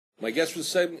My guest for the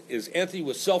segment is Anthony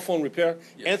with Cell Phone Repair.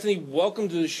 Yes. Anthony, welcome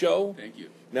to the show. Thank you.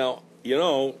 Now, you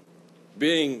know,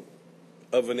 being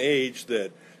of an age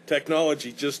that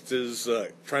technology just is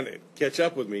trying to catch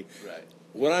up with me, Right.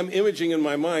 what I'm imaging in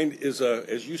my mind is,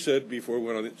 as you said before we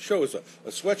went on the show, is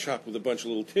a sweatshop with a bunch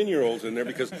of little 10-year-olds in there,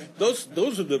 because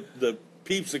those are the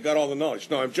peeps that got all the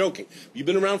knowledge. No, I'm joking. You've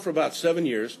been around for about 7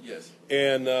 years. Yes.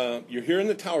 And you're here in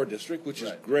the Tower District, which is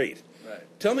Right. great. Right.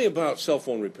 Tell me about cell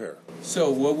phone repair.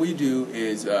 So what we do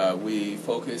is we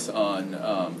focus on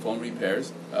phone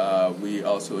repairs. We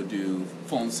also do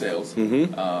phone sales.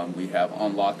 Mm-hmm. We have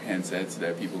unlocked handsets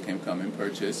that people can come and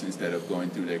purchase instead of going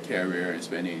through their carrier and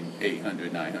spending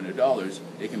 $800, $900.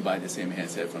 They can buy the same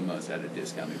handset from us at a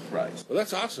discounted price. Well,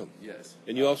 that's awesome. Yes.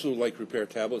 And you also like repair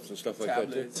tablets and stuff like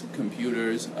Tablets,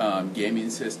 computers, gaming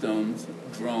systems,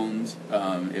 drones.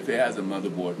 If it has a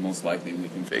motherboard, most likely we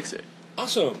can fix it.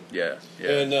 Awesome. Yeah.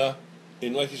 And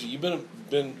like you said, you've been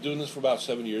doing this for about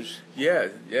 7 years. Yeah.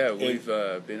 We've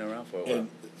been around for a while. And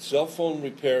cell phone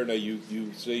repair. Now you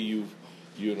say you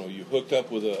hooked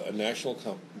up with a national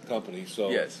company.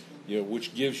 So Yes.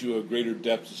 which gives you a greater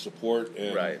depth of support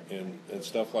and Right. and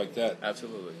stuff like that.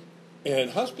 Absolutely.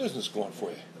 And how's business going for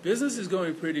you? Business is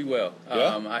going pretty well.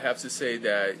 Yeah? I have to say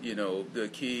that the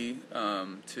key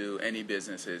to any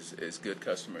business is good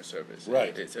customer service.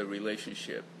 Right. It's a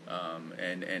relationship,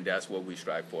 and that's what we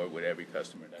strive for with every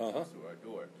customer that comes through our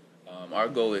door. Our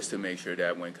goal is to make sure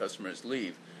that when customers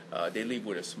leave, they leave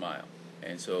with a smile.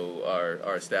 And so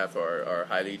our staff are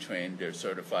highly trained. They're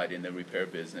certified in the repair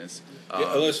business.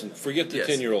 Listen, forget the yes.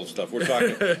 10-year-old stuff. We're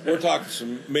talking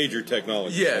some major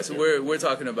technology. Yes, we're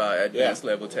talking about advanced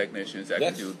level technicians that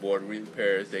can do board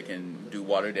repairs. They can do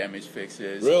water damage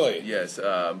fixes. Really? Yes,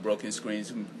 broken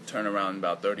screens turn around in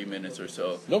about 30 minutes or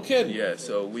so. No kidding. Yeah,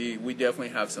 so we definitely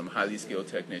have some highly skilled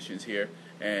technicians here.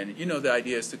 And, the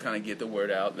idea is to kind of get the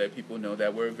word out, let people know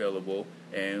that we're available,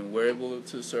 and we're able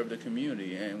to serve the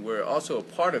community. And we're also a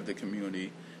part of the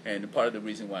community. And part of the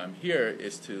reason why I'm here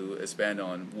is to expand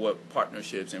on what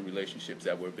partnerships and relationships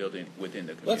that we're building within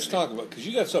the community. Let's talk about, because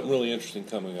you got something really interesting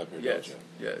coming up here, Yes, don't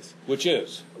you? yes. Which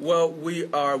is? Well, we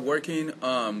are working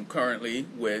currently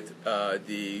with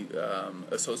the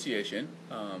association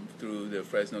through the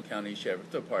Fresno County Sheriff's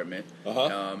Department,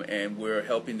 and we're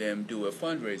helping them do a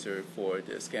fundraiser for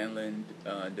the Scanlon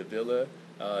Davila.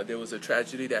 There was a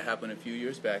tragedy that happened a few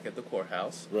years back at the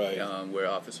courthouse, right, where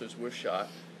officers were shot.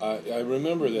 I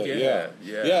remember that.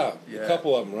 Yeah. A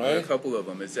couple of them, right? A couple of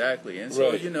them, exactly. And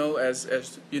so, as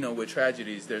with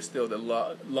tragedies, there's still the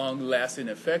long-lasting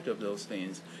effect of those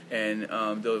things, and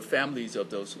the families of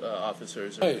those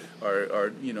officers are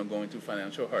going through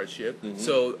financial hardship. Mm-hmm.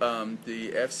 So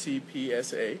the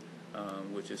FCPSA.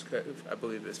 Which is, I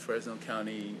believe, it's Fresno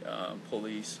County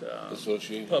Police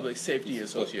Association, Public Safety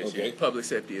Association. Okay. Public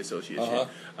Safety Association.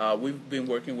 We've been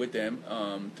working with them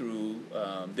through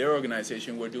their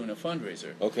organization. We're doing a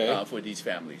fundraiser for these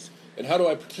families. And how do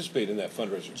I participate in that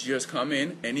fundraiser? Just come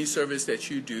in. Any service that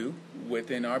you do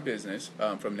within our business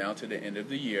from now to the end of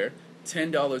the year,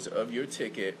 $10 of your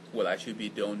ticket will actually be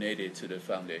donated to the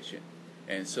foundation.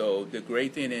 And so the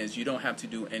great thing is you don't have to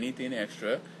do anything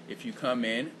extra. If you come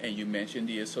in and you mention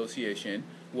the association,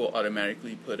 we'll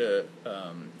automatically put a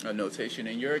notation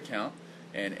in your account.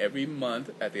 And every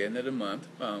month, at the end of the month,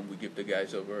 we give the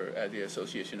guys over at the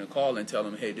association a call and tell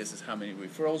them, hey, this is how many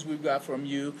referrals we've got from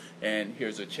you, and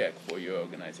here's a check for your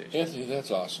organization. Anthony,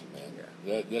 that's awesome, man.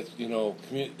 Yeah. That's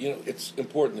it's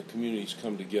important that communities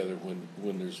come together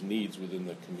when there's needs within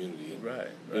the community. And, right.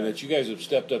 And that you guys have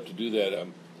stepped up to do that.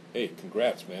 Hey,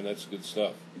 congrats, man. That's good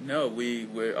stuff. No,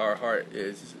 our heart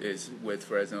is with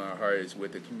Fresno. Our heart is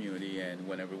with the community, and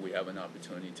whenever we have an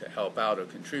opportunity to help out or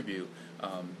contribute,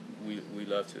 we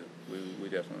love to. We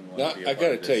definitely want to be a part I got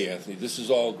to of this. tell you, Anthony, this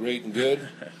is all great and good,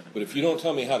 but if you don't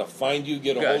tell me how to find you,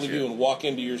 get a hold of you, and walk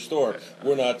into your store,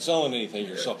 we're not selling anything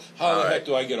here. So how the heck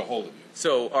do I get a hold of you?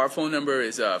 So our phone number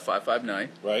is 559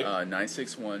 right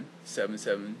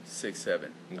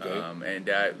 961-7767. Okay. And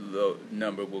that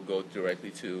number will go directly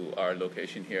to our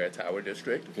location here at Tower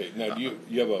District. Okay. Now, do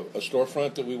you have a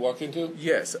storefront that we walk into?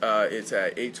 Yes. It's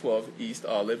at 812 East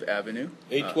Olive Avenue.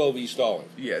 812 East Olive.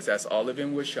 Yes, that's Olive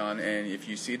in Wishawn. And if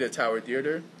you see the Tower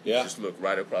Theater, just look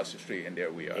right across the street, and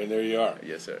there we are. And there you are.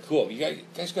 Yes, sir. Cool. You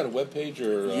guys got a webpage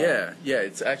or? Yeah.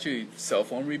 It's actually cell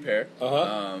phone repair /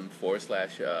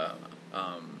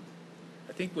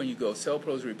 I think when you go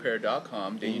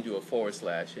cellprosrepair.com, then you do a /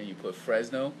 and you put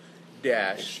Fresno,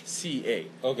 Repair-CA.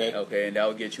 Okay. Okay, and that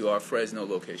will get you our Fresno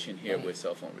location here with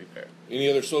cell phone repair. Any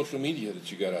other social media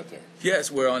that you got out there? Yes,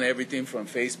 we're on everything from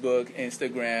Facebook,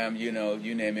 Instagram, you know,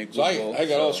 you name it, So Google. I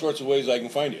got all sorts of ways I can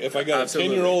find you. If I got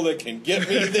Absolutely. a 10-year-old that can get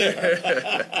me there.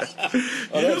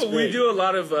 That's we great. do a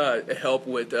lot of help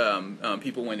with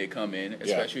people when they come in,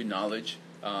 especially knowledge.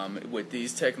 With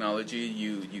these technology,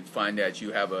 you find that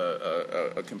you have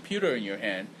a computer in your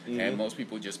hand, and most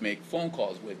people just make phone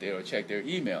calls with it or check their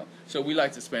email. So we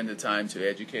like to spend the time to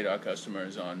educate our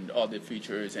customers on all the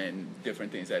features and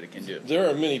different things that it can do. There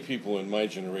are many people in my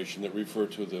generation that refer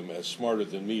to them as smarter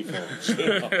than me phones.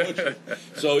 You know?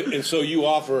 So you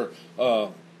offer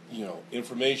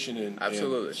information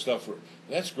and stuff.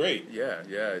 That's great.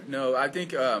 Yeah. No, I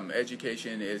think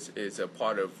education is a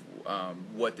part of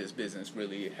what this business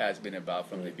really has been about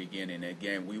from the beginning.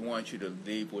 Again, we want you to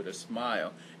leave with a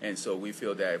smile, and so we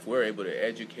feel that if we're able to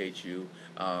educate you,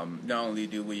 not only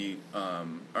do we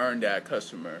earn that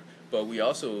customer, but we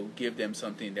also give them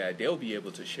something that they'll be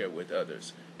able to share with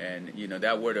others. And you know,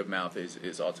 that word of mouth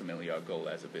is ultimately our goal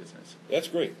as a business. That's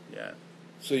great. Yeah.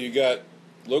 So you got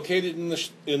located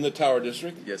in the Tower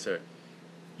District. Yes, sir.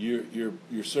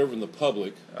 You're serving the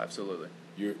public. Absolutely.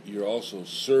 You're also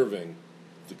serving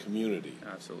the community.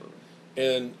 Absolutely.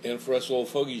 And for us old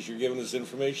fogies, you're giving us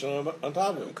information on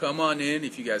top of it. Come on in.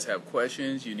 If you guys have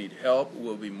questions, you need help,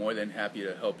 we'll be more than happy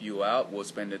to help you out. We'll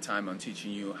spend the time on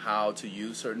teaching you how to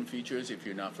use certain features if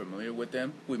you're not familiar with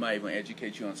them. We might even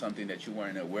educate you on something that you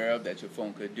weren't aware of that your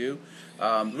phone could do.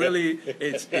 Really,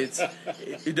 it's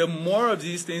the more of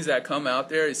these things that come out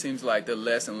there, it seems like the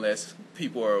less and less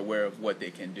people are aware of what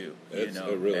they can do. It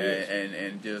really is.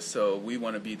 And just so we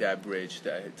want to be that bridge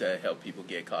to help people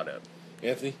get caught up.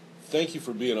 Anthony, thank you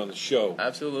for being on the show.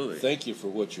 Absolutely. Thank you for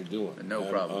what you're doing. No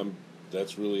problem.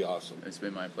 That's really awesome. It's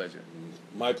been my pleasure.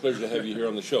 My pleasure to have you here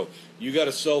on the show. You got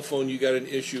a cell phone, you got an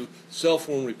issue, cell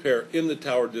phone repair in the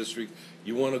Tower District.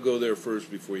 You want to go there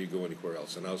first before you go anywhere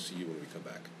else, and I'll see you when we come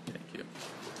back. Thank you.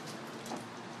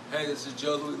 Hey, this is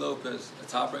Joe Louis Lopez, a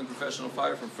top-ranked professional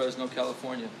fighter from Fresno,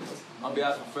 California. On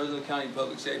behalf of Fresno County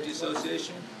Public Safety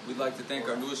Association, we'd like to thank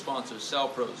our newest sponsor, Cell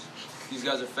Pros. These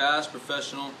guys are fast,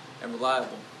 professional, and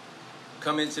reliable.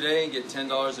 Come in today and get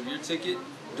 $10 of your ticket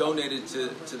donated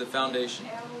to the foundation.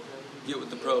 Get with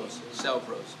the pros, Cell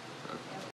Pros.